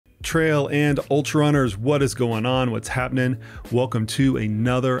trail and ultra runners, what is going on? What's happening? Welcome to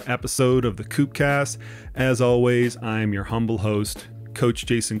another episode of the Koopcast. As always, I'm your humble host, Coach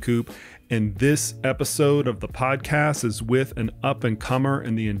Jason Koop, and this episode of the podcast is with an up-and-comer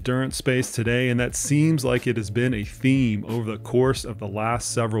in the endurance space today, and that seems like it has been a theme over the course of the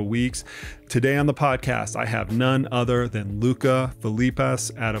last several weeks. Today on the podcast, I have none other than Luca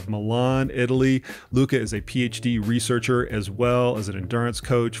Filipas out of Milan, Italy. Luca is a PhD researcher as well as an endurance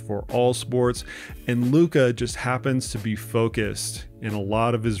coach for all sports, and Luca just happens to be focused in a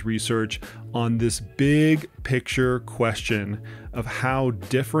lot of his research on this big picture question of how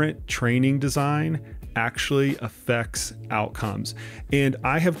different training design actually affects outcomes. And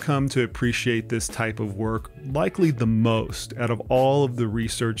I have come to appreciate this type of work likely the most out of all of the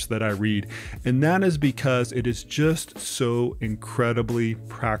research that I read. And that is because it is just so incredibly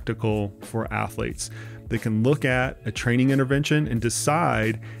practical for athletes. They can look at a training intervention and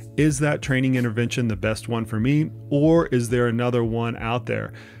decide, is that training intervention the best one for me, or is there another one out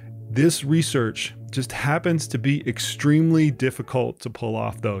there? This research just happens to be extremely difficult to pull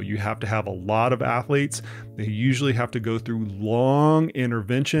off, though. You have to have a lot of athletes. They usually have to go through long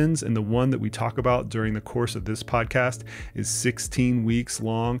interventions, and the one that we talk about during the course of this podcast is 16 weeks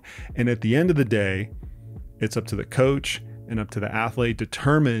long. And at the end of the day, it's up to the coach and up to the athlete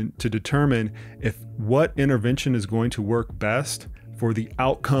to determine if what intervention is going to work best for the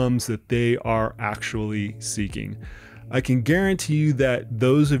outcomes that they are actually seeking. I can guarantee you that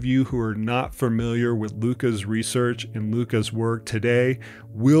those of you who are not familiar with Luca's research and Luca's work today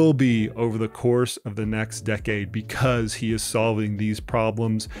will be over the course of the next decade, because he is solving these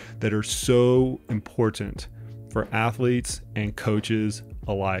problems that are so important for athletes and coaches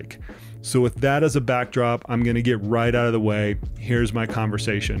alike. So with that as a backdrop, I'm going to get right out of the way. Here's my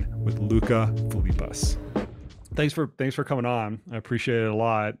conversation with Luca Filipas. Thanks for coming on. I appreciate it a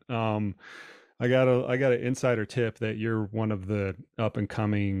lot. I got an insider tip that you're one of the up and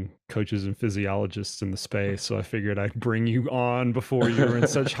coming coaches and physiologists in the space. So I figured I'd bring you on before you were in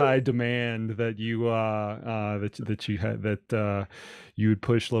such high demand that you you would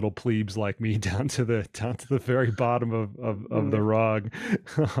push little plebes like me down to the very bottom of the rug.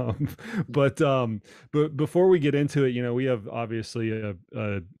 But before we get into it, we have obviously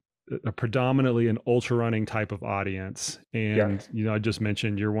a predominantly an ultra running type of audience. And, I just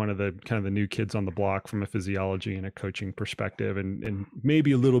mentioned you're one of the kind of the new kids on the block from a physiology and a coaching perspective, and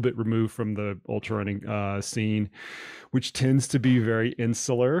maybe a little bit removed from the ultra running scene, which tends to be very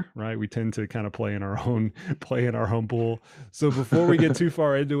insular, right? We tend to kind of play in our own pool. So before we get too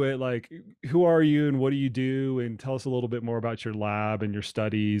far into it, like, who are you and what do you do? And tell us a little bit more about your lab and your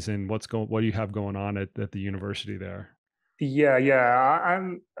studies and what do you have going on at the university there?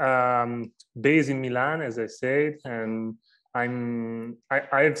 I'm based in Milan, as I said, and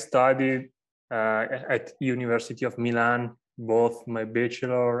I've studied at University of Milan both my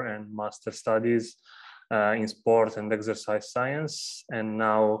bachelor and master studies in sport and exercise science, and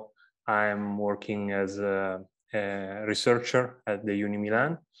now I'm working as a researcher at the Uni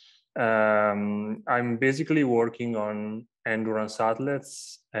Milan. I'm basically working on endurance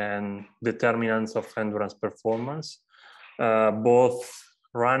athletes and determinants of endurance performance. Both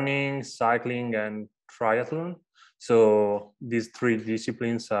running, cycling, and triathlon. So these three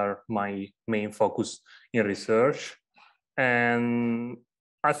disciplines are my main focus in research. And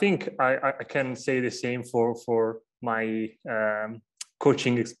I think I can say the same for my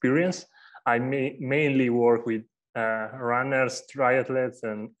coaching experience. I mainly work with runners, triathletes,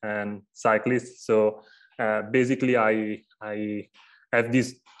 and cyclists. So basically, I have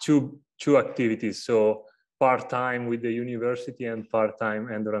these two activities. So part-time with the university and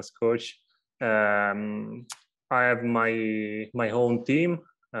part-time endurance coach. I have my own team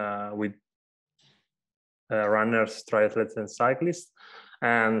with runners, triathletes, and cyclists,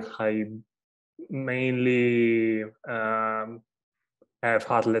 and I mainly have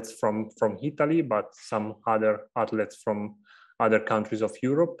athletes from Italy, but some other athletes from other countries of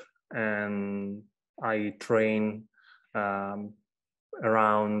Europe, and I train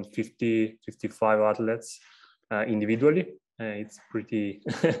around 55 athletes individually. It's pretty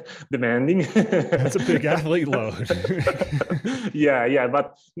demanding. That's a big athlete load. yeah,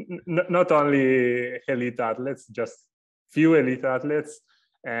 but not only elite athletes, just few elite athletes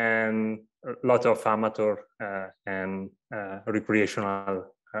and a lot of amateur and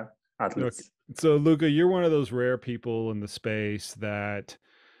recreational athletes. So Luca, you're one of those rare people in the space that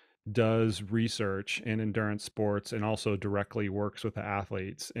does research in endurance sports and also directly works with the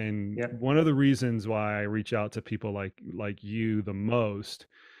athletes. And one of the reasons why I reach out to people like you the most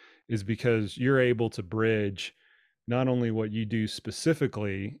is because you're able to bridge not only what you do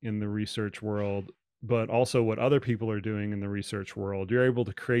specifically in the research world, but also what other people are doing in the research world. You're able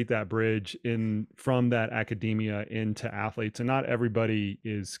to create that bridge in from that academia into athletes, and not everybody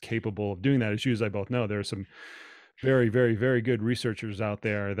is capable of doing that. As you as I both know, there are some very, very, very good researchers out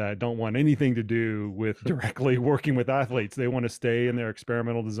there that don't want anything to do with directly working with athletes. They want to stay in their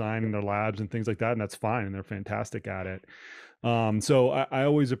experimental design in their labs and things like that, and that's fine, and they're fantastic at it. So I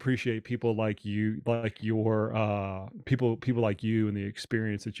always appreciate people like you, like your people like you, and the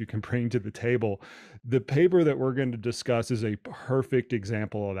experience that you can bring to the table. The paper that we're going to discuss is a perfect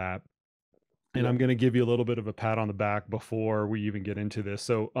example of that. And Yeah. I'm going to give you a little bit of a pat on the back before we even get into this.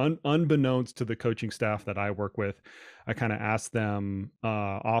 So, unbeknownst to the coaching staff that I work with, I kind of asked them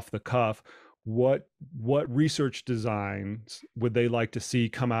off the cuff, what research designs would they like to see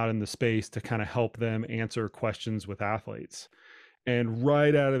come out in the space to kind of help them answer questions with athletes. And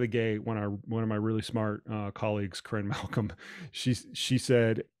right out of the gate, when one of my really smart colleagues, Corinne Malcolm, she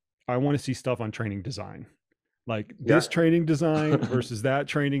said, "I want to see stuff on training design." Like Yeah. this training design versus that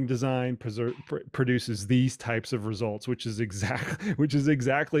training design produces these types of results, which is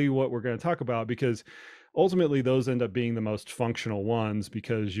exactly what we're going to talk about, because ultimately those end up being the most functional ones,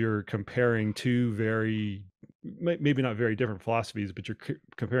 because you're comparing two very, maybe not very different philosophies, but you're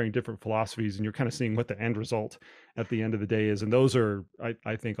comparing different philosophies, and you're kind of seeing what the end result at the end of the day is. And those are,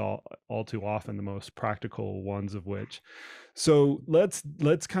 I think, all too often the most practical ones of which. So let's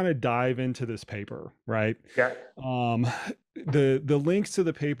kind of dive into this paper, right? Yeah. Um, the links to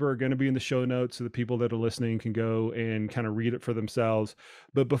the paper are going to be in the show notes, so the people that are listening can go and kind of read it for themselves.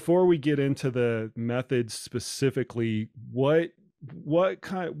 But before we get into the methods specifically, what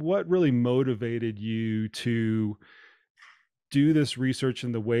really motivated you to do this research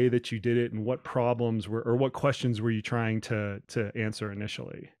in the way that you did it, and what problems were, or what questions were you trying to answer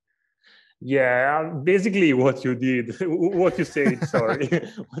initially? Yeah, basically what you did, what you said, sorry,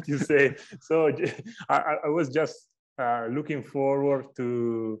 what you said. So I was just looking forward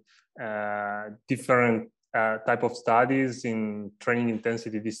to different type of studies in training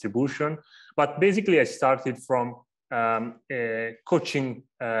intensity distribution. But basically I started from a coaching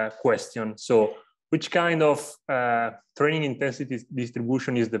question. So which kind of training intensity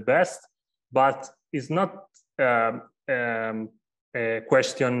distribution is the best, but it's not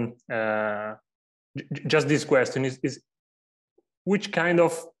question, just this question is which kind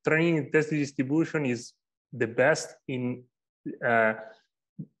of training intensity distribution is the best in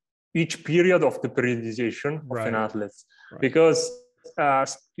each period of the periodization of an athlete. Right. Because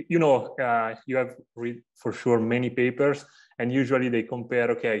you have read for sure many papers, and usually they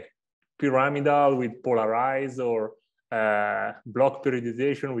compare, okay, pyramidal with polarized, or block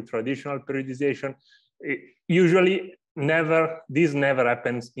periodization with traditional periodization. Usually this never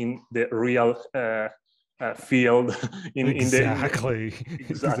happens in the real field. Exactly.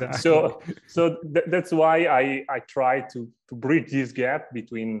 So that's why I try to bridge this gap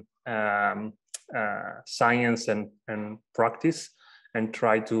between science and practice, and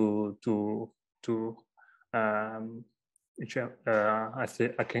try to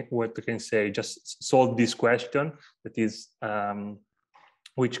what I can say, just solve this question, that is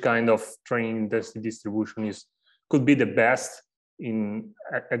which kind of training distribution could be the best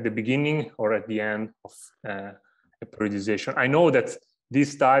at the beginning or at the end of a periodization. I know that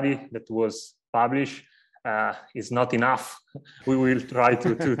this study that was published is not enough. We will try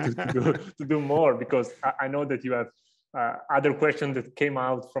to do more, because I know that you have other questions that came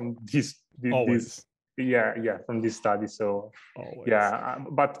out from this from this study. So always.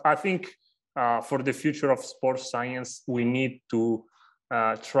 But I think for the future of sports science, we need to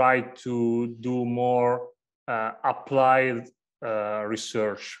try to do more applied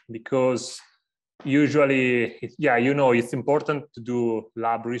research, because usually, it's important to do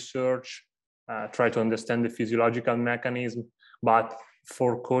lab research, try to understand the physiological mechanism, but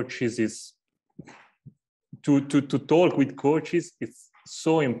for coaches, is to talk with coaches, it's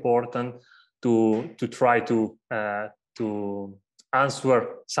so important to try to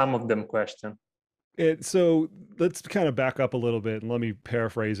answer some of them questions. So let's kind of back up a little bit and let me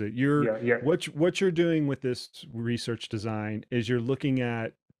paraphrase it. What you're doing with this research design is you're looking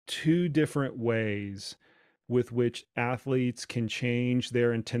at two different ways with which athletes can change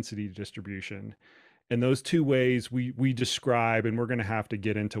their intensity distribution. And those two ways we describe, and we're going to have to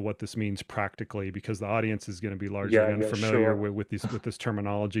get into what this means practically, because the audience is going to be largely unfamiliar with this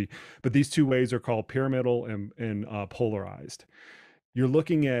terminology. But these two ways are called pyramidal and polarized. You're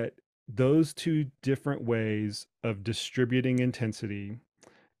looking at those two different ways of distributing intensity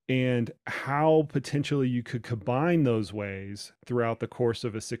and how potentially you could combine those ways throughout the course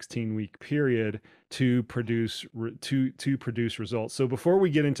of a 16-week period to produce results. So before we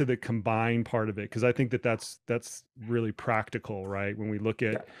get into the combined part of it, because I think that that's really practical, right? When we look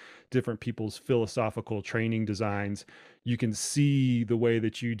Yeah. at different people's philosophical training designs, you can see the way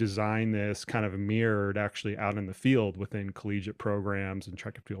that you design this kind of mirrored actually out in the field within collegiate programs and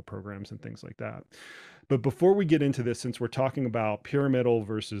track and field programs and things like that. But before we get into this, since we're talking about pyramidal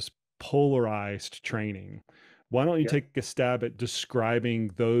versus polarized training, why don't you Yeah. take a stab at describing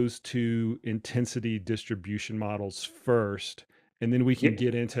those two intensity distribution models first, and then we can Yeah.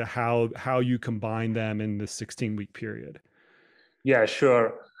 get into how you combine them in the 16-week period. Yeah,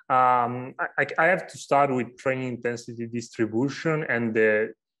 sure. I have to start with training intensity distribution, and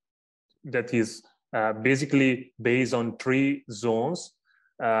that is basically based on three zones.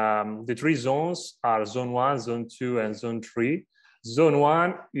 The three zones are zone 1, zone 2, and zone 3. Zone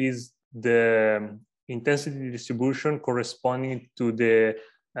 1 is the intensity distribution corresponding to the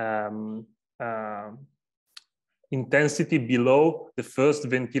um, uh, intensity below the first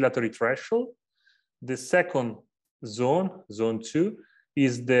ventilatory threshold. The second zone, zone 2,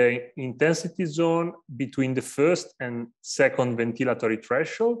 is the intensity zone between the first and second ventilatory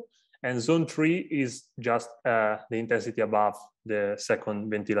threshold. And zone 3 is just the intensity above the second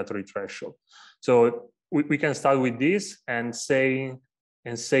ventilatory threshold. So we can start with this and say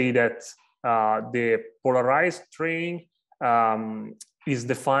that the polarized training is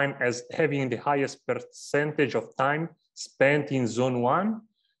defined as having the highest percentage of time spent in zone 1,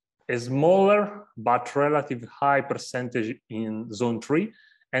 a smaller but relatively high percentage in zone 3,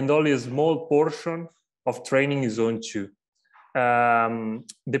 and only a small portion of training in zone 2.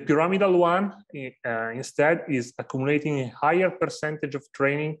 The pyramidal one, instead, is accumulating a higher percentage of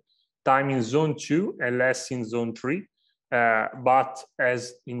training time in zone 2 and less in zone 3. But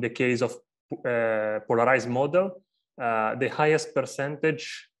as in the case of polarized model, the highest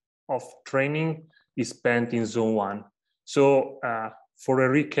percentage of training is spent in zone 1. So for a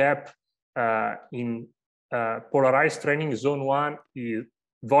recap, in polarized training, zone 1 is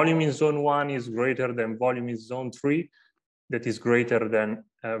volume in zone 1 is greater than volume in zone 3. That is greater than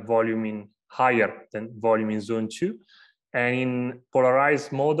volume higher than volume in zone 2. And in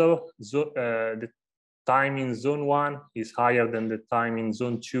polarized model, the time in zone 1 is higher than the time in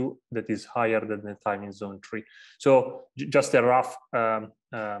zone 2, that is higher than the time in zone 3. So just a rough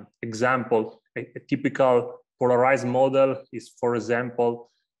example, a typical polarized model is, for example,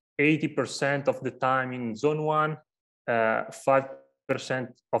 80% of the time in zone 1, 5%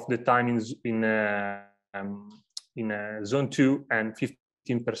 of the time in zone 2, and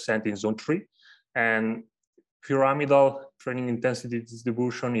 15% in zone 3. And pyramidal training intensity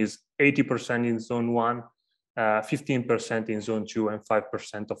distribution is 80% in zone 1, 15% in zone 2, and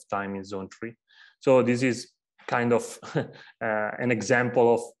 5% of time in zone 3. So this is kind of an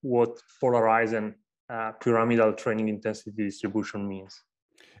example of what polarized and pyramidal training intensity distribution means.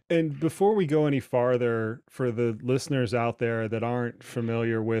 And before we go any farther, for the listeners out there that aren't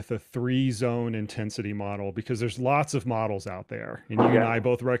familiar with a 3-zone intensity model, because there's lots of models out there, and you and I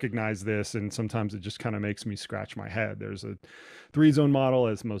both recognize this, and sometimes it just kind of makes me scratch my head. There's a 3-zone model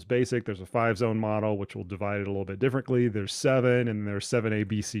as most basic. There's a 5-zone model, which will divide it a little bit differently. There's 7, and there's 7A,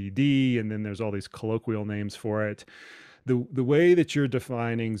 B, C, D, and then there's all these colloquial names for it. The way that you're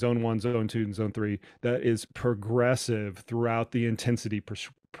defining zone 1, zone 2, and zone 3, that is progressive throughout the intensity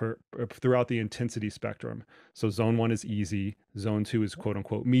throughout the intensity spectrum. So zone 1 is easy, zone 2 is quote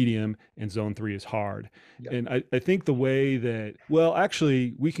unquote medium, and zone 3 is hard. Yeah. And I think the way that, well,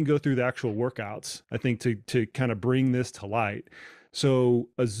 actually we can go through the actual workouts, I think, to kind of bring this to light. So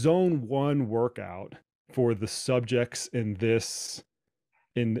a zone 1 workout for the subjects in this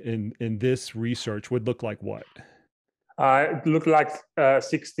research would look like what? It looked like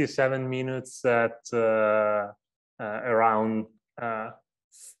 67 minutes at around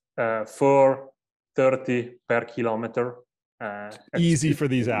 4:30 per kilometer. Easy for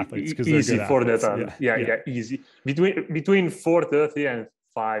these athletes because easy they're good for athletes. that. Yeah, easy. Between 4:30 and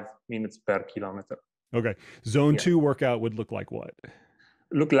 5 minutes per kilometer. Okay. Zone 2 workout would look like what?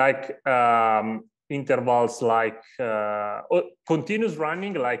 Look like intervals like continuous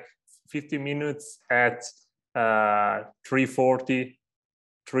running, like 50 minutes at 3:40,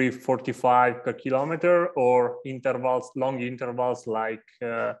 3:45 per kilometer, or long intervals like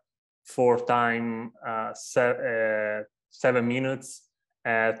 4 times 7 minutes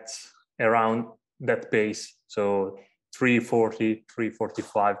at around that pace. So 3:40,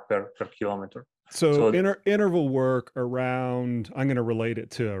 3:45 per kilometer. So interval work around, I'm going to relate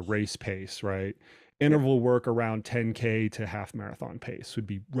it to a race pace, right? interval work around 10K to half marathon pace would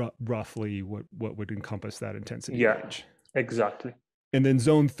be roughly what would encompass that intensity range. Exactly. And then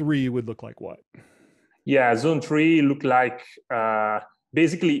zone 3 would look like what? Yeah, zone 3 look like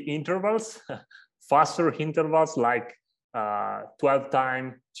basically intervals, faster intervals, like 12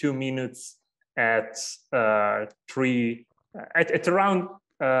 time, 2 minutes at around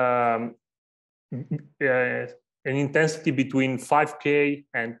an intensity between 5K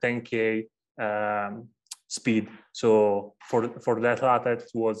and 10K speed. So for that athlete,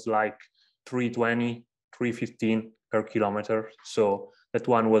 it was like 320, 315 per kilometer. So that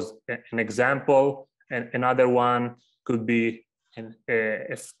one was an example. And another one could be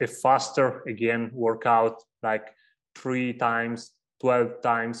a faster, again, workout, like 3 times, 12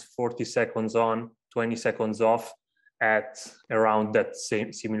 times, 40 seconds on, 20 seconds off at around that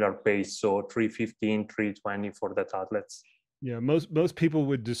same similar pace. So 315, 320 for that athletes. Yeah, most people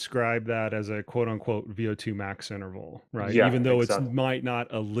would describe that as a quote unquote VO2 max interval, right? Yeah, Even though exactly. it might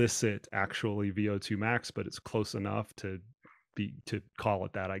not elicit actually VO2 max, but it's close enough to call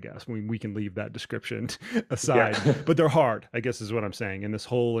it that, I guess. We can leave that description aside, but they're hard, I guess is what I'm saying, in this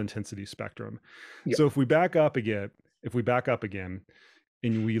whole intensity spectrum. Yeah. So if we back up again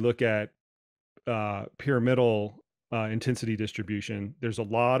and we look at pyramidal intensity distribution, there's a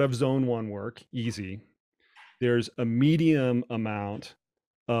lot of zone 1 work, easy. There's a medium amount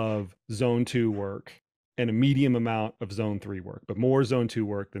of zone 2 work and a medium amount of zone 3 work, but more zone 2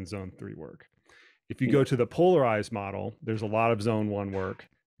 work than zone 3 work. If you go to the polarized model, there's a lot of zone 1 work,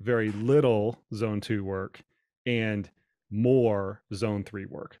 very little zone 2 work, and more zone 3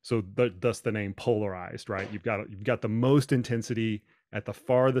 work. So thus the name polarized, right? You've got the most intensity at the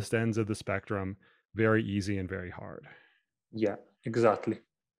farthest ends of the spectrum, very easy and very hard. Yeah, exactly.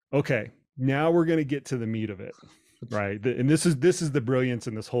 Okay, now we're going to get to the meat of it, right? And this is the brilliance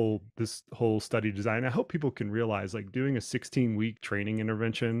in this whole study design. I hope people can realize, like, doing a 16-week training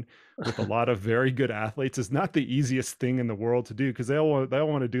intervention with a lot of very good athletes is not the easiest thing in the world to do, because they all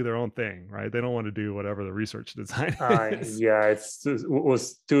want to do their own thing, right? They don't want to do whatever the research design is. Yeah, it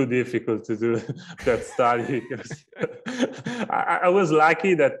was too difficult to do that study because I was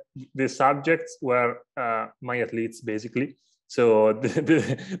lucky that the subjects were my athletes, basically. So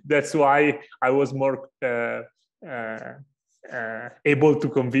that's why I was more able to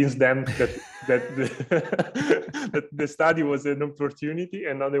convince them that the study was an opportunity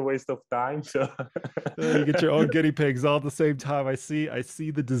and not a waste of time. So you get your own guinea pigs all at the same time. I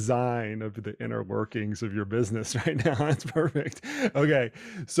see the design of the inner workings of your business right now. That's perfect. Okay,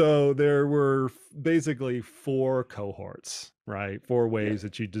 so there were basically 4 cohorts, right? 4 ways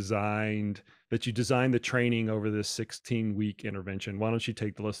that you designed the training over this 16-week intervention. Why don't you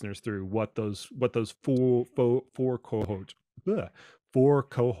take the listeners through what those 4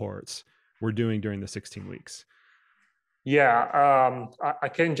 cohorts were doing during the 16 weeks? Yeah, I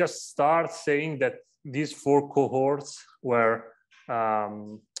can just start saying that these 4 cohorts were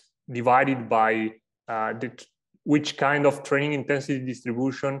divided by which kind of training intensity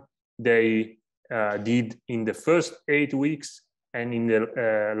distribution they did in the first 8 weeks and in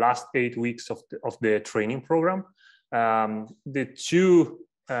the last 8 weeks of the training program. The 2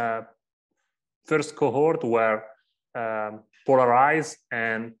 first cohort were Polarized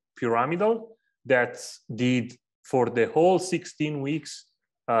and Pyramidal, that did for the whole 16 weeks,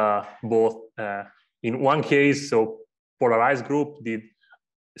 both in one case. So Polarized group did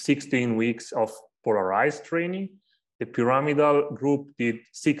 16 weeks of Polarized training. The Pyramidal group did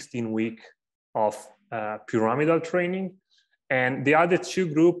 16 weeks of Pyramidal training. And the other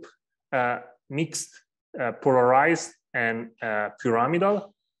 2 group mixed Polarized and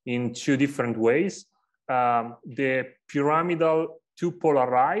Pyramidal in 2 different ways. The Pyramidal to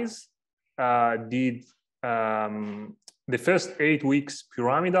Polarized did the first 8 weeks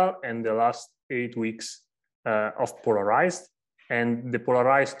Pyramidal and the last 8 weeks of Polarized. And the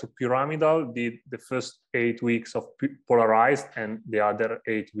Polarized to Pyramidal did the first 8 weeks of Polarized and the other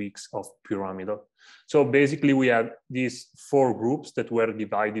 8 weeks of Pyramidal. So basically we had these 4 groups that were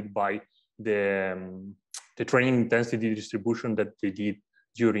divided by the training intensity distribution that they did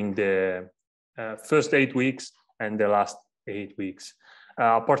during the first 8 weeks and the last 8 weeks.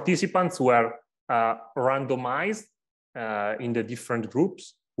 Participants were randomized in the different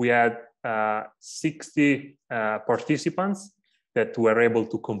groups. We had 60 participants that were able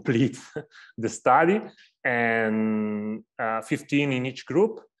to complete the study, and 15 in each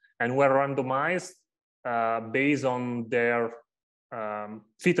group, and were randomized based on their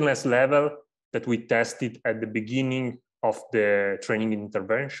fitness level that we tested at the beginning of the training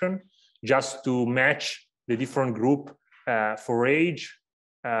intervention, just to match the different group for age,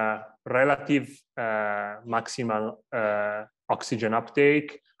 relative maximal oxygen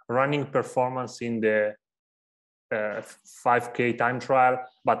uptake, running performance in the 5K time trial,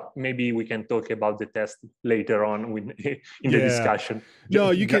 but maybe we can talk about the test later on in the discussion.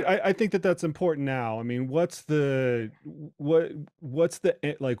 No, you can. I think that's important now. I mean, what's the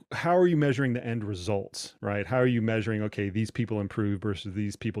like? How are you measuring the end results, right? How are you measuring? Okay, these people improve versus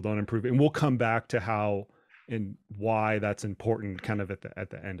these people don't improve, and we'll come back to how and why that's important, kind of at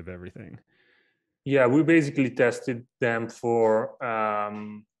the end of everything. Yeah, we basically tested them for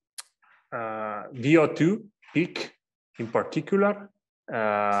VO2 peak in particular,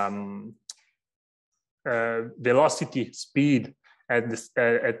 velocity speed at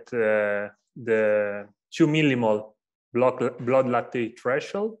the 2 millimole blood lactate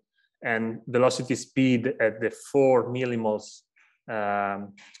threshold, and velocity speed at the 4 millimoles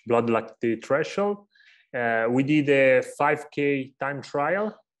blood lactate threshold. We did a 5K time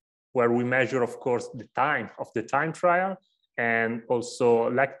trial where we measure, of course, the time of the time trial and also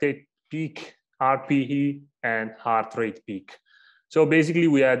lactate peak, RPE, and heart rate peak. So basically,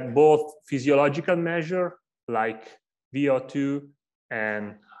 we had both physiological measure like VO2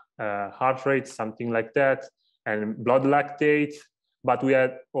 and heart rate, something like that, and blood lactate, but we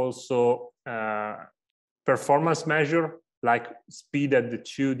had also performance measure like speed at the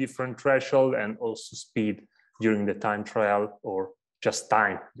 2 different threshold and also speed during the time trial, or just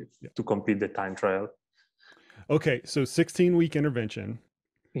time to complete the time trial. Okay, so 16-week intervention.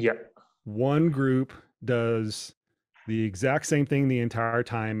 Yeah. One group does the exact same thing the entire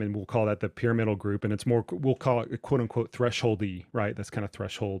time, and we'll call that the pyramidal group, and it's more, we'll call it quote unquote thresholdy, right? That's kind of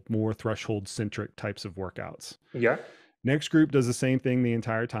threshold, more threshold centric types of workouts. Yeah. Next group does the same thing the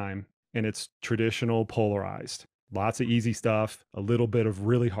entire time, and it's traditional polarized. Lots of easy stuff, a little bit of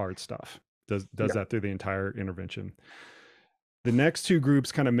really hard stuff. Does that through the entire intervention. The next 2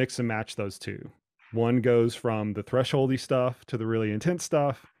 groups kind of mix and match those two. One goes from the thresholdy stuff to the really intense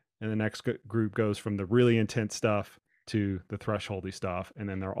stuff, and the next group goes from the really intense stuff to the thresholdy stuff. And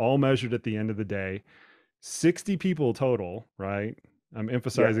then they're all measured at the end of the day. 60 people total, right? I'm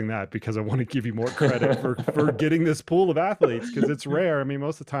emphasizing that because I want to give you more credit for getting this pool of athletes, because it's rare. I mean,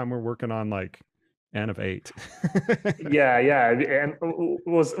 most of the time we're working on like N of 8. yeah, and it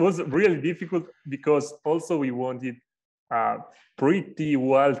was really difficult because also we wanted pretty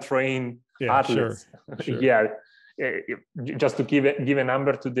well-trained athletes. Sure. Yeah, just to give a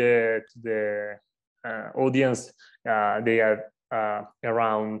number to the audience, they had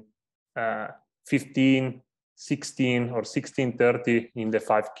around 15, 16 or 16:30 in the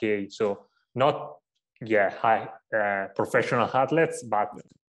 5K. So not high professional athletes, but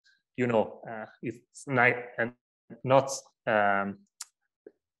it's nice and not so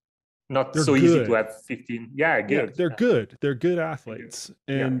good. easy to have 15. Yeah, good. Yeah, they're good. They're good athletes.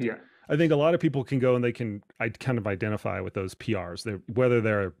 And I think a lot of people can go and they can kind of identify with those PRs. Whether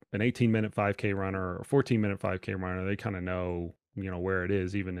they're an 18-minute 5K runner or a 14-minute 5K runner, they kind of know, where it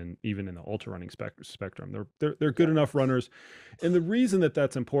is, even in the ultra running spectrum. They're good enough runners. And the reason that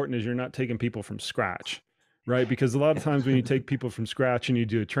that's important is you're not taking people from scratch, right? Because a lot of times when you take people from scratch and you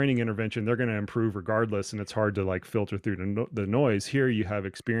do a training intervention, they're going to improve regardless, and it's hard to like filter through the noise. Here you have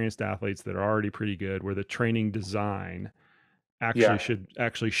experienced athletes that are already pretty good, where the training design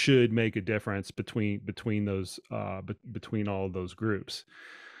actually should make a difference between those between all of those groups.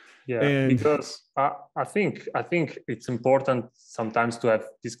 Because I think it's important sometimes to have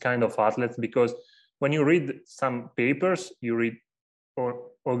this kind of athletes, because when you read some papers, you read,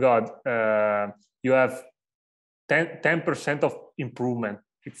 oh God, you have 10% of improvement.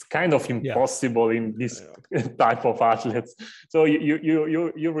 It's kind of impossible in this type of athletes. So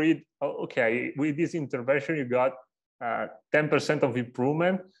you read, okay, with this intervention you got 10% of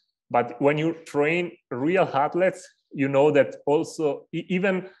improvement, but when you train real athletes, you know that also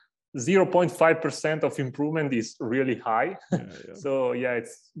even 0.5% of improvement is really high. So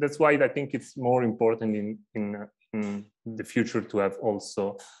that's why I think it's more important in the future to have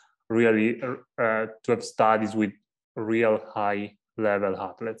also really to have studies with real high level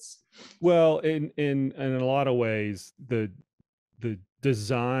athletes. Well, in a lot of ways, the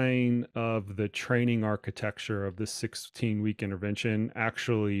design of the training architecture of this 16-week intervention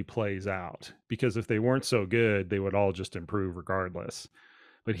actually plays out, because if they weren't so good, they would all just improve regardless.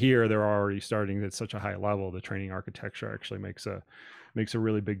 But here they're already starting at such a high level. The training architecture actually makes a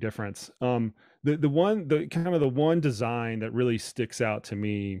really big difference. The one design that really sticks out to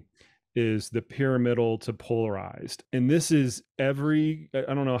me is the pyramidal to polarized. And this is I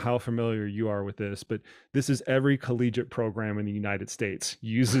don't know how familiar you are with this, but this is every collegiate program in the United States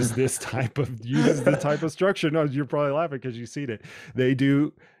uses the type of structure. No, you're probably laughing because you've seen it.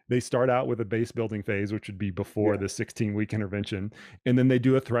 they start out with a base building phase, which would be before Yeah. the 16-week intervention. And then they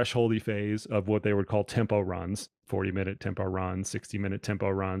do a thresholdy phase of what they would call tempo runs, 40-minute tempo runs, 60-minute tempo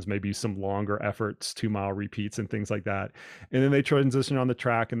runs, maybe some longer efforts, 2-mile repeats and things like that. And then they transition on the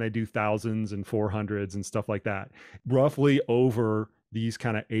track and they do thousands and 400s and stuff like that, roughly over these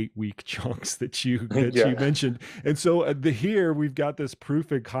kind of 8-week chunks that you Yeah. mentioned. And so here we've got this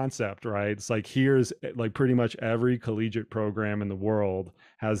proof of concept, right? It's like, here's like pretty much every collegiate program in the world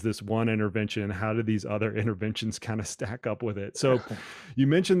has this one intervention. How do these other interventions kind of stack up with it? So you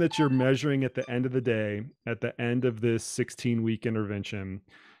mentioned that you're measuring at the end of the day, at the end of this 16-week intervention,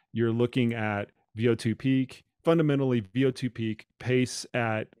 you're looking at VO2 peak, fundamentally VO2 peak, pace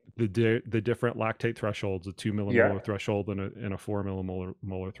at the different lactate thresholds, a 2 millimolar Yeah. threshold and a 4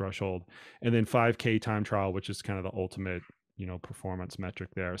 millimolar threshold, and then 5K time trial, which is kind of the ultimate, performance metric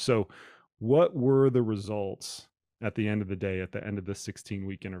there. So what were the results at the end of the day, at the end of the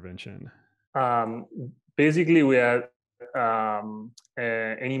 16-week intervention? Basically, we had an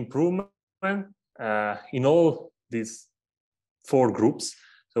improvement in all these 4 groups.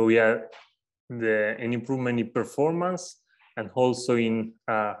 So we had an improvement in performance and also in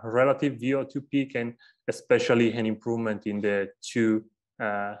relative VO2 peak, and especially an improvement in the 2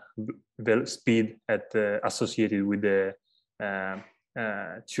 speed associated with the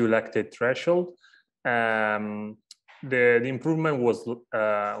 2 lactate threshold. The improvement was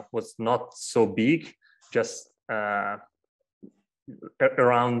not so big, just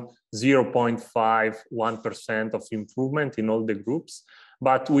around 0.51% of improvement in all the groups.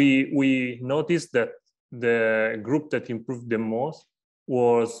 But we noticed that the group that improved the most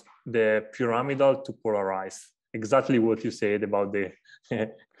was the pyramidal to polarized. Exactly what you said about the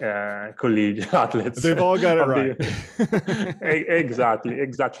collegiate athletes. They've all got it right. Exactly.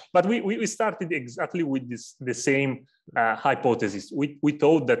 But we started exactly with the same hypothesis. We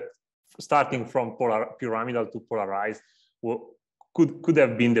thought that starting from pyramidal to polarized could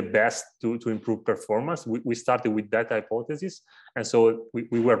have been the best to improve performance. We started with that hypothesis, and so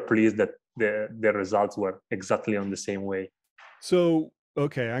we were pleased that the results were exactly on the same way. So,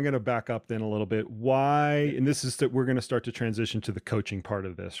 okay, I'm going to back up then a little bit. Why, and this is that we're going to start to transition to the coaching part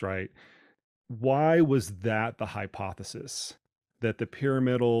of this, right? Why was that the hypothesis, that the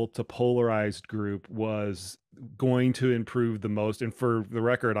pyramidal to polarized group was going to improve the most? And for the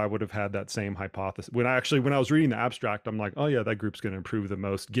record, I would have had that same hypothesis. When I was reading the abstract, I'm like, oh yeah, that group's going to improve the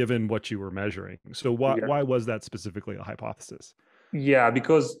most given what you were measuring. So why was that specifically a hypothesis? Yeah,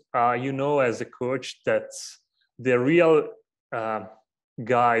 because as a coach, that the real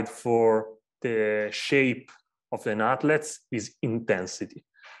guide for the shape of an athlete is intensity.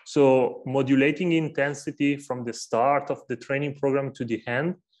 So modulating intensity from the start of the training program to the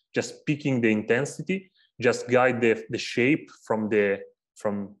end, just picking the intensity, just guide the shape from a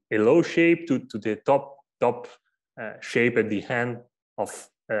low shape to the top shape at the end of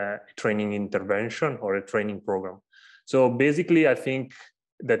a training intervention or a training program. So basically, I think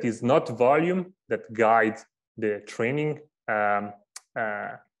that is not volume that guides the training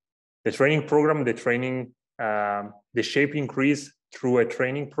program, the shape increase through a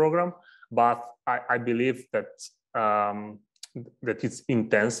training program, but I believe that it's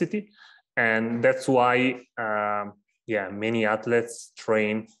intensity, and that's why many athletes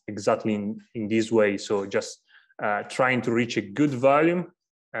train exactly in this way. So just trying to reach a good volume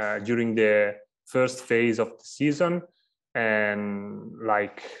during the first phase of the season, and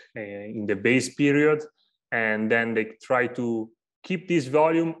in the base period, and then they try to keep this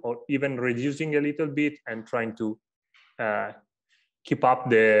volume or even reducing a little bit and trying to keep up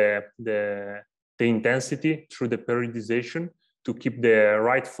the intensity through the periodization to keep the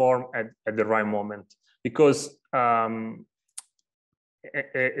right form at the right moment. Because a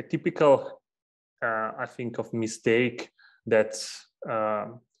typical, I think, of mistake that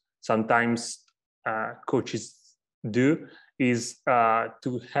sometimes coaches do is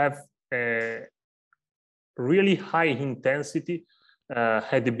to have a really high intensity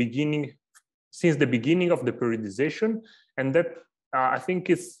at the beginning, since the beginning of the periodization, and that I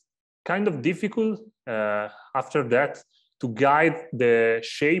think is kind of difficult after that to guide the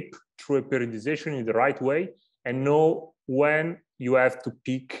shape through a periodization in the right way and know when you have to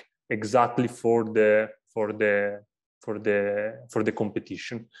peak exactly for the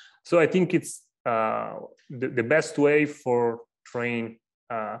competition. So I think it's the best way for train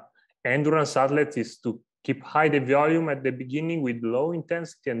endurance athletes is to keep high the volume at the beginning with low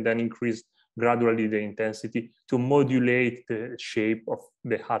intensity and then increase gradually the intensity to modulate the shape of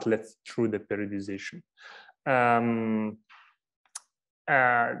the athletes through the periodization.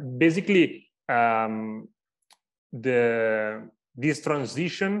 Basically, the this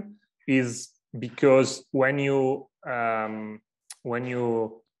transition is because when you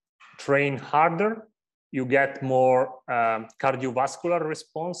train harder, you get more cardiovascular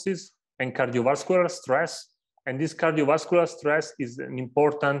responses and cardiovascular stress. And this cardiovascular stress is an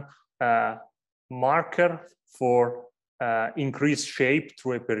important marker for increased shape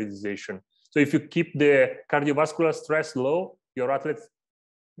through a periodization. So if you keep the cardiovascular stress low, your athletes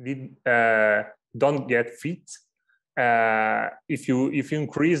don't get fit. If you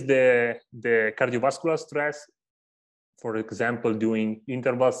increase the cardiovascular stress, for example, doing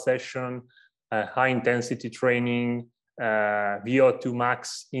interval session, high intensity training, VO2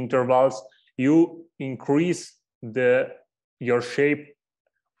 max intervals, you increase your shape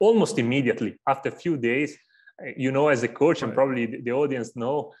almost immediately after a few days. As a coach, and probably the audience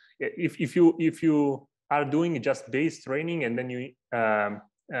know, if you are doing just base training and then you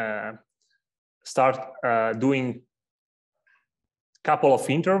start doing couple of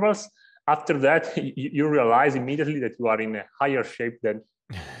intervals, after that you realize immediately that you are in a higher shape than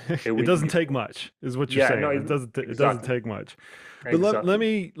it doesn't take much, is what you're saying. No, it doesn't take much. But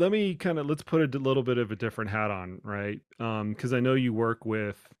exactly. let me kind of, let's put a little bit of a different hat on, right? Because I know you work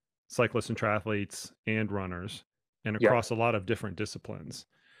with cyclists and triathletes and runners and across a lot of different disciplines.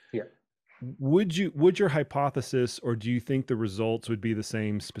 Yeah. Would your hypothesis, or do you think the results would be the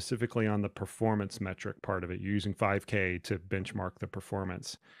same specifically on the performance metric part of it? You're using 5K to benchmark the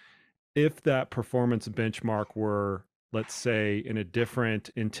performance. If that performance benchmark were, let's say, in a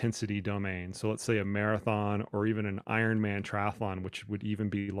different intensity domain, so let's say a marathon or even an Ironman triathlon, which would even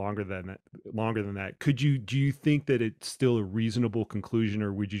be longer than that, do you think that it's still a reasonable conclusion,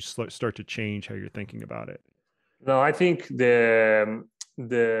 or would you start to change how you're thinking about it? No, I think the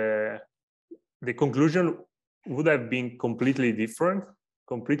conclusion would have been completely different,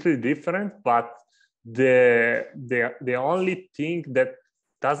 but the only thing that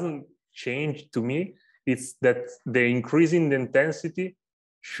doesn't change to me is that the increase in the intensity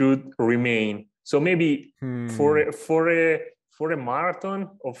should remain. So maybe for a marathon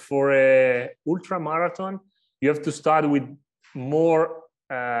or for a ultra marathon, you have to start with more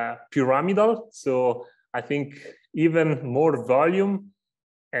pyramidal. So I think even more volume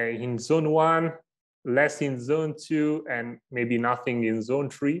in zone 1, less in zone 2, and maybe nothing in zone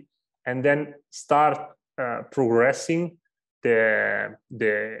 3, and then start progressing the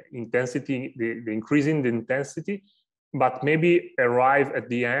intensity, the increase in the intensity, but maybe arrive at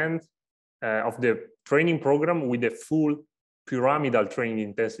the end of the training program with a full pyramidal training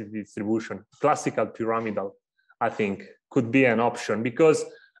intensity distribution. Classical pyramidal, I think, could be an option, because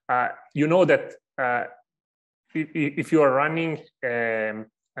you know that if you are running a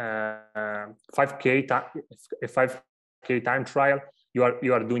 5K time trial, you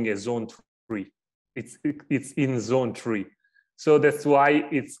are doing a zone 3. It's in zone 3. So that's why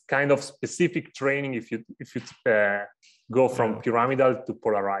it's kind of specific training if you go from pyramidal to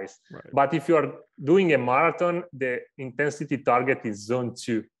polarized. Right. But if you are doing a marathon, the intensity target is zone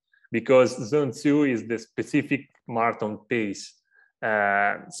 2, because zone 2 is the specific marathon pace.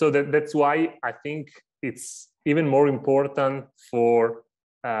 So that's why I think it's even more important for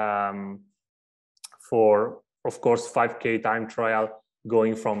of course 5K time trial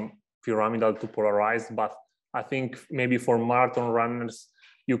going from pyramidal to polarized. But I think maybe for marathon runners,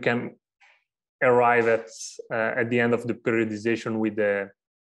 you can arrive at the end of the periodization with a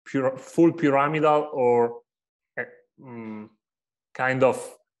full pyramidal or kind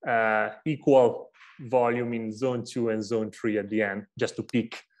of equal volume in zone 2 and zone 3 at the end, just to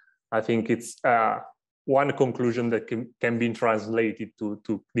peak. I think it's one conclusion that can be translated to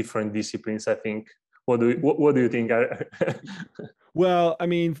different disciplines, I think. What do you think? Well, I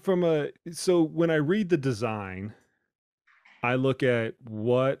mean, so when I read the design, I look at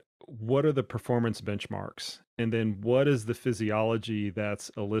what are the performance benchmarks, and then what is the physiology that's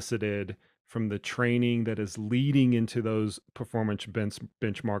elicited from the training that is leading into those performance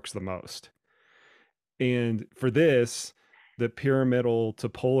benchmarks the most. And for this, the pyramidal to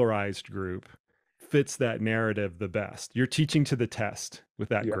polarized group fits that narrative the best. You're teaching to the test with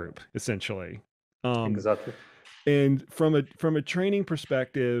that group, essentially. Exactly. And from a training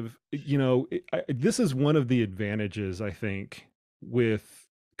perspective, this is one of the advantages, I think, with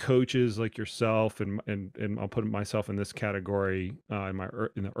coaches like yourself, and I'll put myself in this category in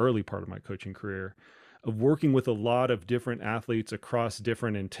the early part of my coaching career, of working with a lot of different athletes across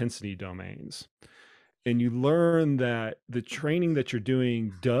different intensity domains. And you learn that the training that you're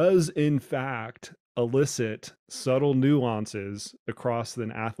doing does, in fact, elicit subtle nuances across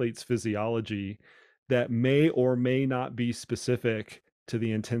an athlete's physiology that may or may not be specific to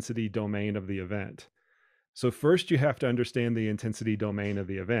the intensity domain of the event. So first you have to understand the intensity domain of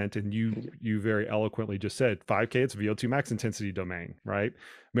the event. And you very eloquently just said 5K, it's VO2 max intensity domain, right?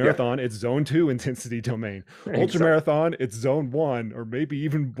 Yeah, Marathon, it's zone 2 intensity domain. Ultra exactly. marathon, it's zone 1, or maybe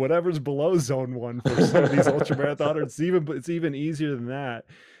even whatever's below zone 1 for some of these ultra marathoners. It's even easier than that.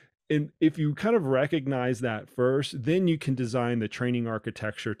 And if you kind of recognize that first, then you can design the training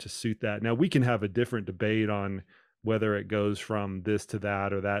architecture to suit that. Now we can have a different debate on whether it goes from this to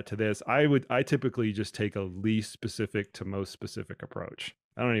that or that to this. I typically just take a least specific to most specific approach.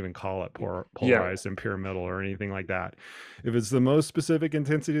 I don't even call it Yeah, polarized and pyramidal or anything like that. If it's the most specific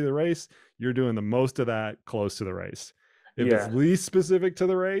intensity of the race, you're doing the most of that close to the race. If it's yeah, least specific to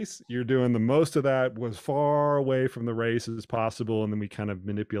the race, you're doing the most of that was far away from the race as possible. And then we kind of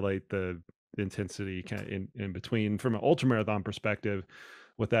manipulate the intensity in between from an ultramarathon perspective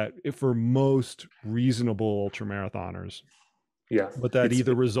with that, if for most reasonable ultramarathoners. yeah. What that It's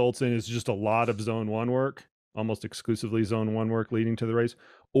either results in is just a lot of zone 1 work, almost exclusively zone 1 work leading to the race,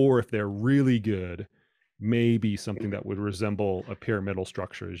 or if they're really good, maybe something that would resemble a pyramidal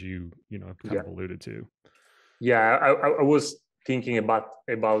structure, as you know kind yeah, of alluded to. yeah. I was thinking about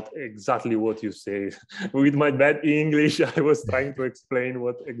exactly what you say. With my bad English, I was trying to explain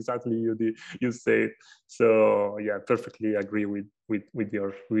what exactly you said. So yeah, perfectly agree with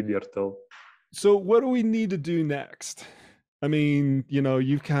your thought. So what do we need to do next? I mean,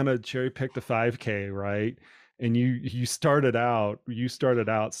 you've kind of cherry picked a 5K, right? And you started out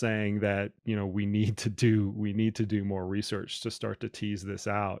saying that, we need to do more research to start to tease this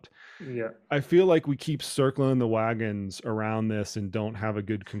out. Yeah, I feel like we keep circling the wagons around this and don't have a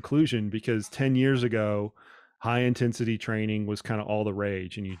good conclusion, because 10 years ago, high intensity training was kind of all the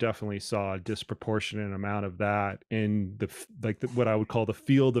rage. And you definitely saw a disproportionate amount of that in what I would call the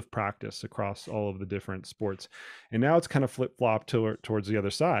field of practice across all of the different sports. And now it's kind of flip flop towards the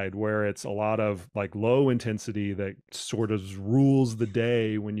other side, where it's a lot of like low intensity that sort of rules the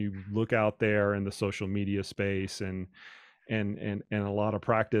day when you look out there in the social media space, and a lot of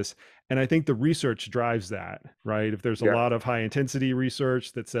practice. And I think the research drives that, right? If there's a yeah. lot of high intensity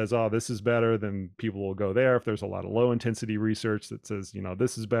research that says, oh, this is better, then people will go there. If there's a lot of low intensity research that says,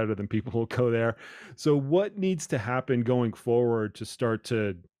 this is better, then people will go there. So what needs to happen going forward to start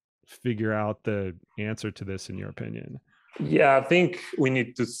to figure out the answer to this, in your opinion? Yeah, I think we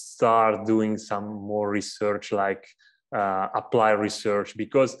need to start doing some more research, like apply research,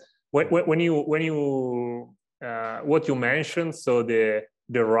 because when you what you mentioned, so the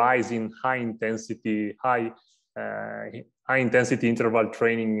rise in uh, high intensity interval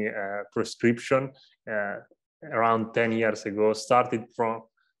training prescription uh, around 10 years ago started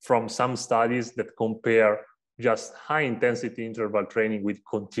from some studies that compare just high intensity interval training with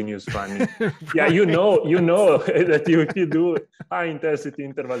continuous running. Yeah, Right. that if you do high intensity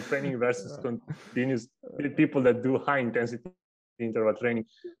interval training versus continuous, people that do high intensity interval training,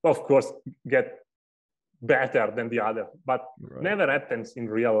 of course, get better than the other. But Right. never happens in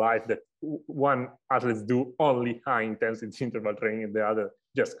real life that one athlete do only high intensity interval training and the other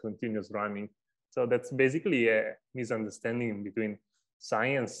just continuous running. So that's basically a misunderstanding between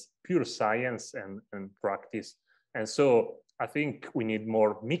science, pure science, and practice. And so I think we need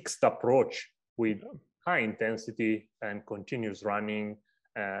more mixed approach with high intensity and continuous running,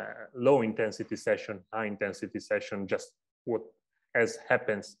 low intensity session, high intensity session, just what as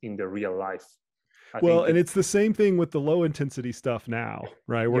happens in the real life. I Well, think and it's it's the same thing with the low intensity stuff now,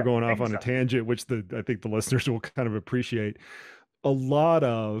 right? We're yeah, going off on a exactly. tangent, which I think the listeners will kind of appreciate. A lot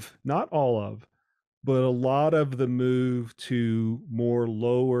of, not all of, but a lot of the move to more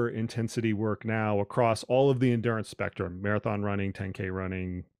lower intensity work now across all of the endurance spectrum, marathon running, 10K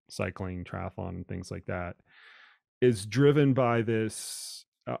running, cycling, triathlon, and things like that, is driven by this,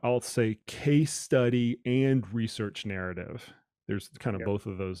 I'll say, case study and research narrative. There's kind of Yeah, both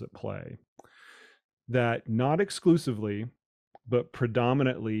of those at play, that not exclusively, but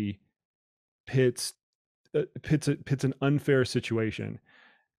predominantly pits pits an unfair situation.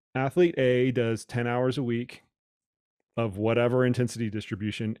 Athlete A does 10 hours a week of whatever intensity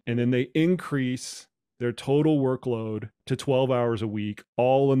distribution, and then they increase their total workload to 12 hours a week,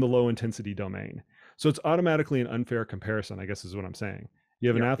 all in the low intensity domain. So it's automatically an unfair comparison, I guess is what I'm saying. You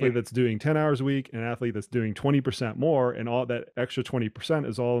have an yeah, yeah, athlete that's doing 10 hours a week, and an athlete that's doing 20% more, and all that extra 20%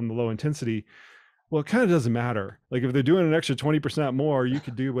 is all in the low intensity. Well, it kind of doesn't matter. Like if they're doing an extra 20% more, you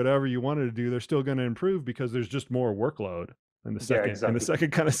could do whatever you wanted to do. They're still going to improve because there's just more workload in the yeah, second exactly.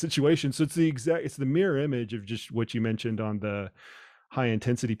 kind of situation. So it's the mirror image of just what you mentioned on the high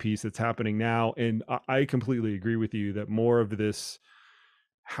intensity piece that's happening now. And I completely agree with you that more of this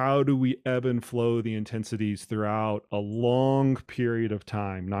how do we ebb and flow the intensities throughout a long period of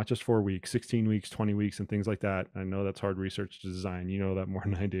time, not just 4 weeks, 16 weeks, 20 weeks, and things like that. I know that's hard research to design. You know that more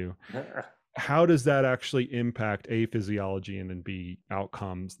than I do. How does that actually impact A, physiology, and then B,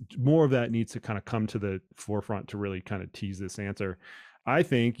 outcomes? More of that needs to kind of come to the forefront to really kind of tease this answer. I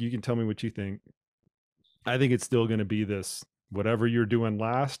think, you can tell me what you think, I think it's still going to be this, whatever you're doing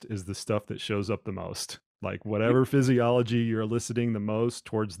last is the stuff that shows up the most. Like whatever physiology you're eliciting the most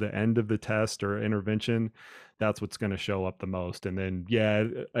towards the end of the test or intervention, that's what's going to show up the most. And then, yeah,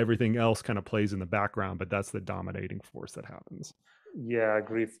 everything else kind of plays in the background, but that's the dominating force that happens. Yeah,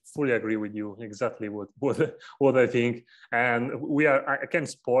 fully agree with you. Exactly what I think. And I can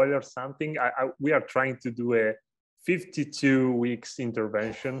spoiler something. We are trying to do a 52 weeks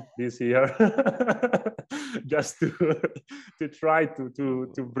intervention this year, just to try to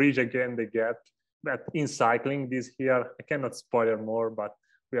bridge again the gap. But in cycling this year, I cannot spoiler more, but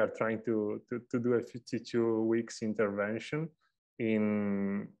we are trying to do a 52 weeks intervention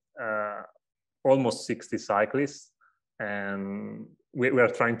in almost 60 cyclists. And we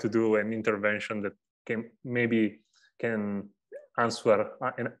are trying to do an intervention that can answer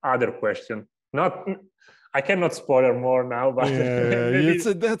another question. I cannot spoiler more now, but yeah,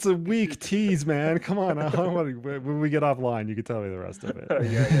 that's a weak tease, man. Come on, when we get offline, you can tell me the rest of it.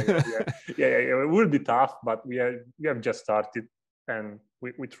 yeah. It will be tough, but we have just started, and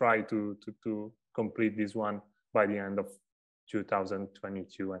we try to complete this one by the end of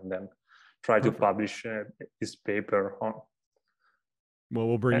 2022, and then try to publish this paper on. Well,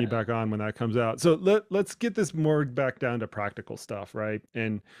 we'll bring you back on when that comes out. So let's get this more back down to practical stuff, right?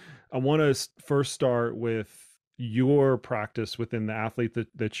 And I want to first start with your practice within the athlete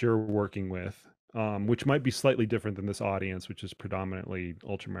that you're working with, which might be slightly different than this audience, which is predominantly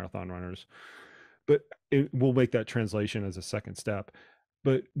ultramarathon runners. But we'll make that translation as a second step.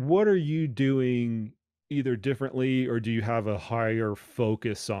 But what are you doing either differently, or do you have a higher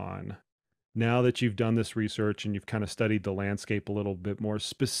focus on now that you've done this research and you've kind of studied the landscape a little bit more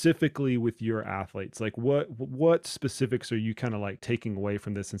specifically with your athletes? Like what specifics are you kind of like taking away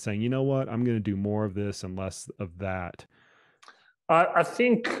from this and saying, you know what, I'm going to do more of this and less of that? I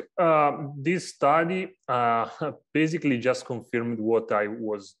think this study basically just confirmed what I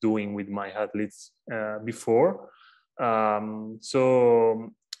was doing with my athletes before.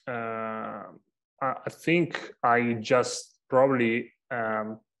 So I think I just probably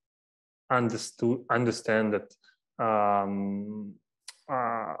understand that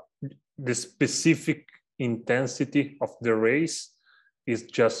the specific intensity of the race is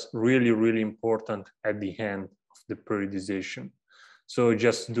just really, really important at the end of the periodization. So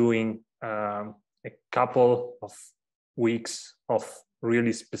just doing a couple of weeks of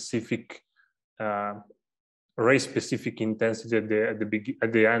really specific race-specific intensity at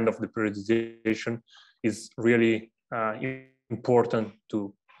the end of the periodization is really important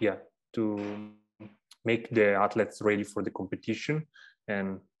to make the athletes ready for the competition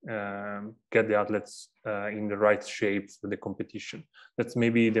and get the athletes in the right shape for the competition. That's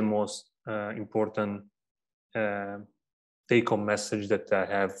maybe the most important take-home message that I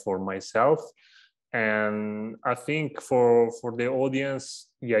have for myself. And I think for the audience,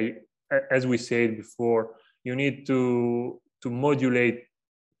 as we said before, you need to modulate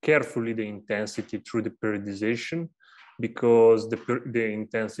carefully the intensity through the periodization, because the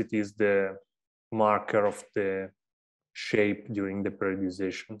intensity is the marker of the shape during the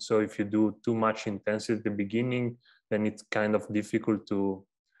periodization. So if you do too much intensity at the beginning, then it's kind of difficult to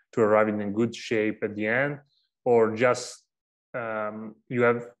arrive in a good shape at the end, or just you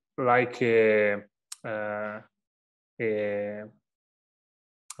have like a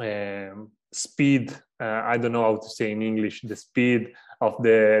speed, I don't know how to say in English, the speed of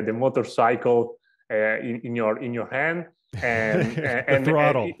the motorcycle in your hand, and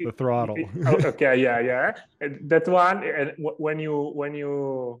the throttle. Okay, yeah, that one. And when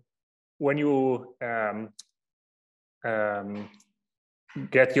you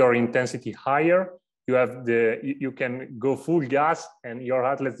get your intensity higher, you can go full gas, and your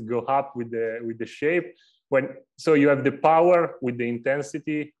athletes go up with the shape. So you have the power with the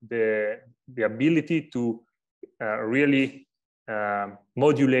intensity, the ability to really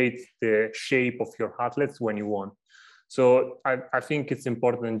modulate the shape of your athletes when you want. So I think it's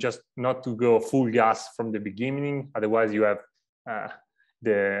important just not to go full gas from the beginning. Otherwise, you have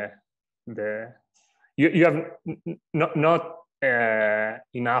you have not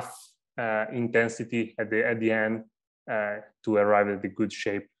enough intensity at the end to arrive at the good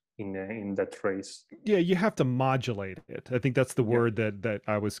shape in that race. Yeah, you have to modulate it. I think that's the Yeah, word that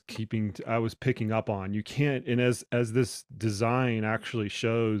I was picking up on. You can't, and as this design actually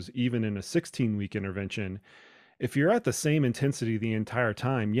shows, even in a 16-week intervention, if you're at the same intensity the entire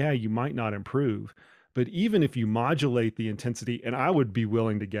time, yeah, you might not improve. But even if you modulate the intensity, and I would be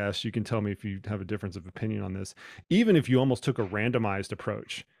willing to guess, you can tell me if you have a difference of opinion on this, even if you almost took a randomized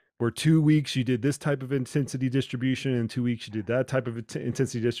approach, where 2 weeks you did this type of intensity distribution and 2 weeks you did that type of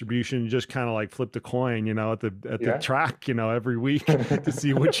intensity distribution, just kind of like flipped a coin, at the yeah. track, every week to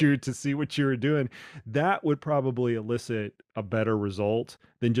see what you were doing, that would probably elicit a better result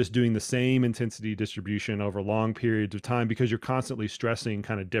than just doing the same intensity distribution over long periods of time, because you're constantly stressing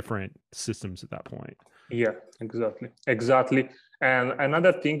kind of different systems at that point. Yeah, exactly. And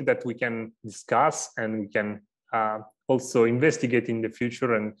another thing that we can discuss and we can also investigate in the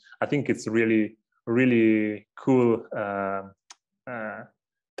future, and I think it's really, really cool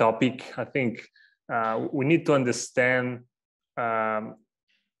topic. I think we need to understand how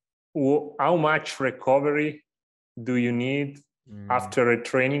much recovery do you need after a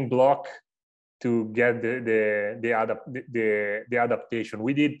training block to get the adaptation.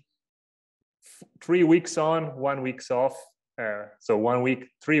 We did 3 weeks on, 1 week off. So 1 week,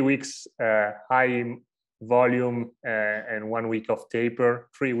 3 weeks high volume and 1 week of taper,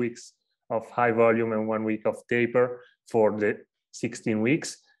 3 weeks of high volume and 1 week of taper for the 16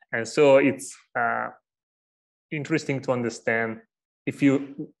 weeks. And so it's interesting to understand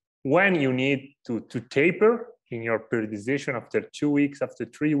when you need to taper in your periodization after 2 weeks, after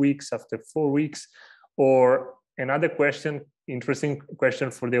 3 weeks, after 4 weeks. Or another question, interesting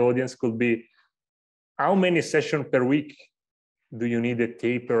question for the audience could be, how many sessions per week do you need a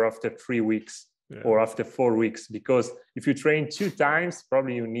taper after 3 weeks or after 4 weeks? Because if you train 2 times,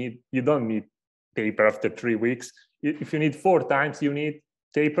 probably you don't need taper after 3 weeks. If you need 4 times, you need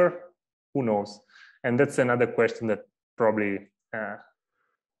taper. Who knows? And that's another question that probably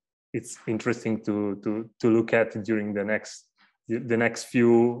it's interesting to look at during the next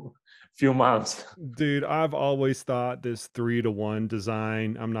few months. Dude, I've always thought this 3-to-1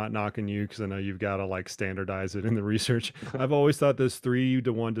 design, I'm not knocking you because I know you've got to like standardize it in the research. I've always thought this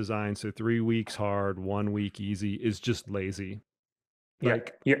 3-to-1 design, so 3 weeks hard, 1 week easy, is just lazy.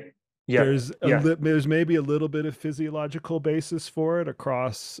 Like, there's maybe a little bit of physiological basis for it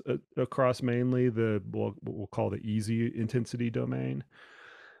across mainly what we'll call the easy intensity domain.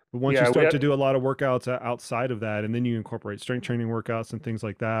 But once you start to do a lot of workouts outside of that, and then you incorporate strength training workouts and things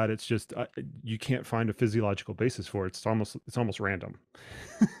like that, it's just you can't find a physiological basis for it. It's almost random.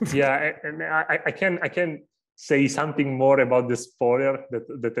 Yeah, and I can say something more about the spoiler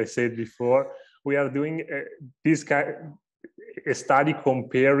that I said before. We are doing a study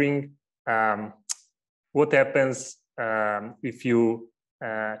comparing what happens if you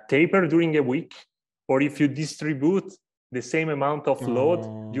taper during a week, or if you distribute the same amount of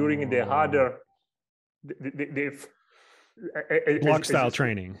load during the other block style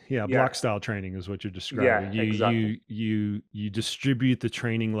training. Block style training is what you're describing. Exactly. You distribute the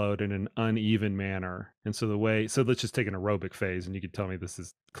training load in an uneven manner. And so let's just take an aerobic phase, and you can tell me this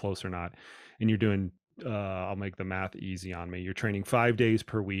is close or not. And you're doing I'll make the math easy on me. You're training 5 days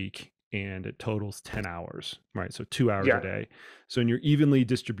per week, and it totals 10 hours, right? So 2 hours a day. So in your evenly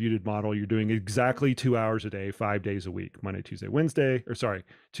distributed model, you're doing exactly 2 hours a day, 5 days a week, Tuesday, Wednesday,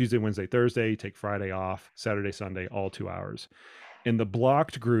 Thursday, you take Friday off, Saturday, Sunday, all 2 hours. In the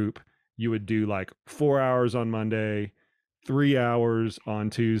blocked group, you would do like 4 hours on Monday, 3 hours on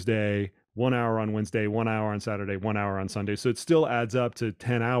Tuesday, 1 hour on Wednesday, 1 hour on Saturday, 1 hour on Sunday. So it still adds up to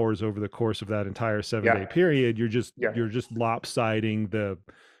 10 hours over the course of that entire 7-day period. You're just lopsiding the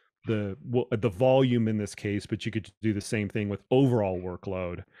volume in this case, but you could do the same thing with overall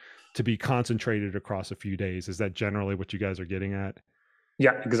workload to be concentrated across a few days. Is that generally what you guys are getting at?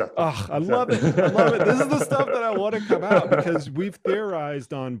 Yeah, exactly. Oh, I love it. I love it. This is the stuff that I want to come out, because we've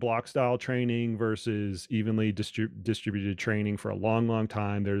theorized on block style training versus evenly distributed training for a long, long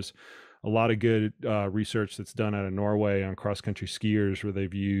time. There's a lot of good research that's done out of Norway on cross-country skiers, where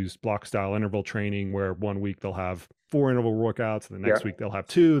they've used block style interval training, where 1 week they'll have 4 interval workouts, and the next week they'll have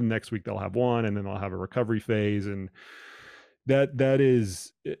 2, and the next week they'll have 1, and then they'll have a recovery phase. And that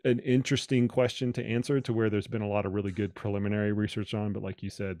is an interesting question to answer, to where there's been a lot of really good preliminary research on, but like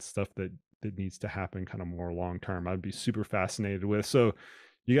you said, stuff that needs to happen kind of more long term, I'd be super fascinated with. So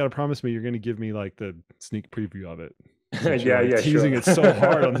you got to promise me you're going to give me like the sneak preview of it. Teasing it so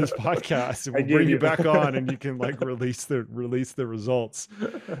hard on this podcast, and we'll bring you back on, and you can like release the results.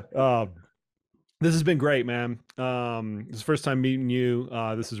 This has been great, man. This is the first time meeting you.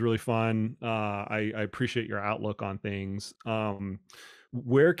 This is really fun. I appreciate your outlook on things.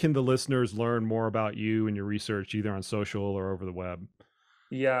 where can the listeners learn more about you and your research, either on social or over the web?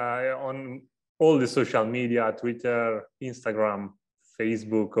 Yeah, on all the social media, Twitter, Instagram,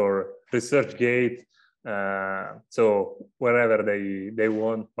 Facebook, or ResearchGate. So wherever they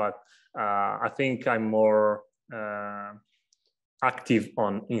want, but I think I'm more active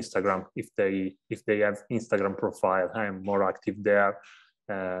on Instagram. If they have Instagram profile, I'm more active there,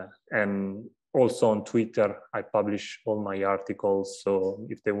 and also on Twitter I publish all my articles. So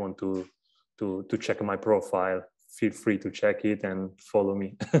if they want to check my profile, feel free to check it and follow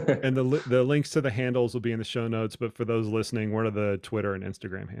me. And the links to the handles will be in the show notes, but for those listening, what are the Twitter and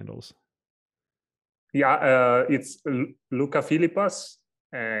Instagram handles? Yeah, it's Luca Filipas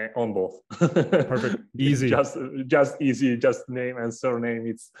on both. Perfect. Easy. just easy, just name and surname.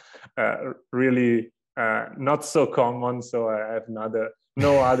 It's really not so common, so I have no other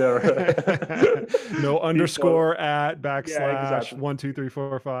no underscore at / Yeah, exactly. 1 2 3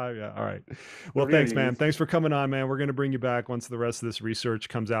 4 5. Yeah, all right. Well, Really thanks, man. easy. Thanks for coming on, man. We're going to bring you back once the rest of this research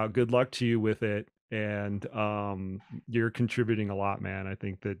comes out. Good luck to you with it. And you're contributing a lot, man. I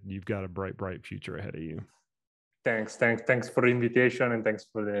think that you've got a bright future ahead of you. Thanks for the invitation, and thanks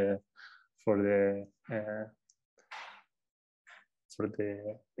for the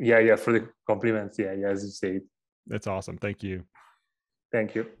compliments. Yeah, as you said. That's awesome. Thank you.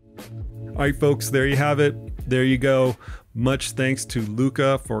 Thank you. All right, folks, there you have it. There you go. Much thanks to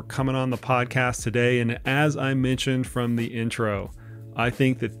Luca for coming on the podcast today. And as I mentioned from the intro, I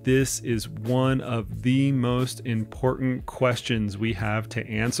think that this is one of the most important questions we have to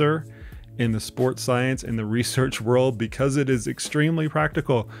answer in the sports science and the research world, because it is extremely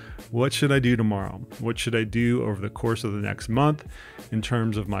practical. What should I do tomorrow? What should I do over the course of the next month in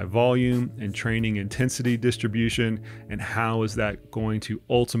terms of my volume and training intensity distribution? And how is that going to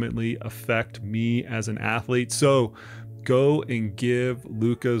ultimately affect me as an athlete? So go and give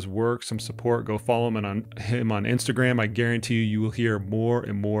Luca's work some support. Go follow him on Instagram. I guarantee you will hear more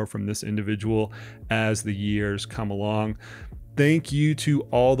and more from this individual as the years come along. Thank you to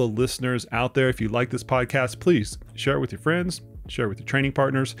all the listeners out there. If you like this podcast, please share it with your friends, share it with your training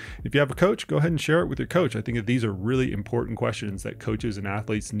partners. If you have a coach, go ahead and share it with your coach. I think that these are really important questions that coaches and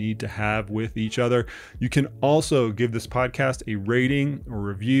athletes need to have with each other. You can also give this podcast a rating or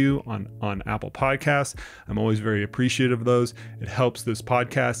review on Apple Podcasts. I'm always very appreciative of those. It helps this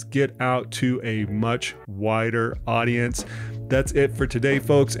podcast get out to a much wider audience. That's it for today,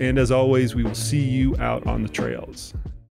 folks. And as always, we will see you out on the trails.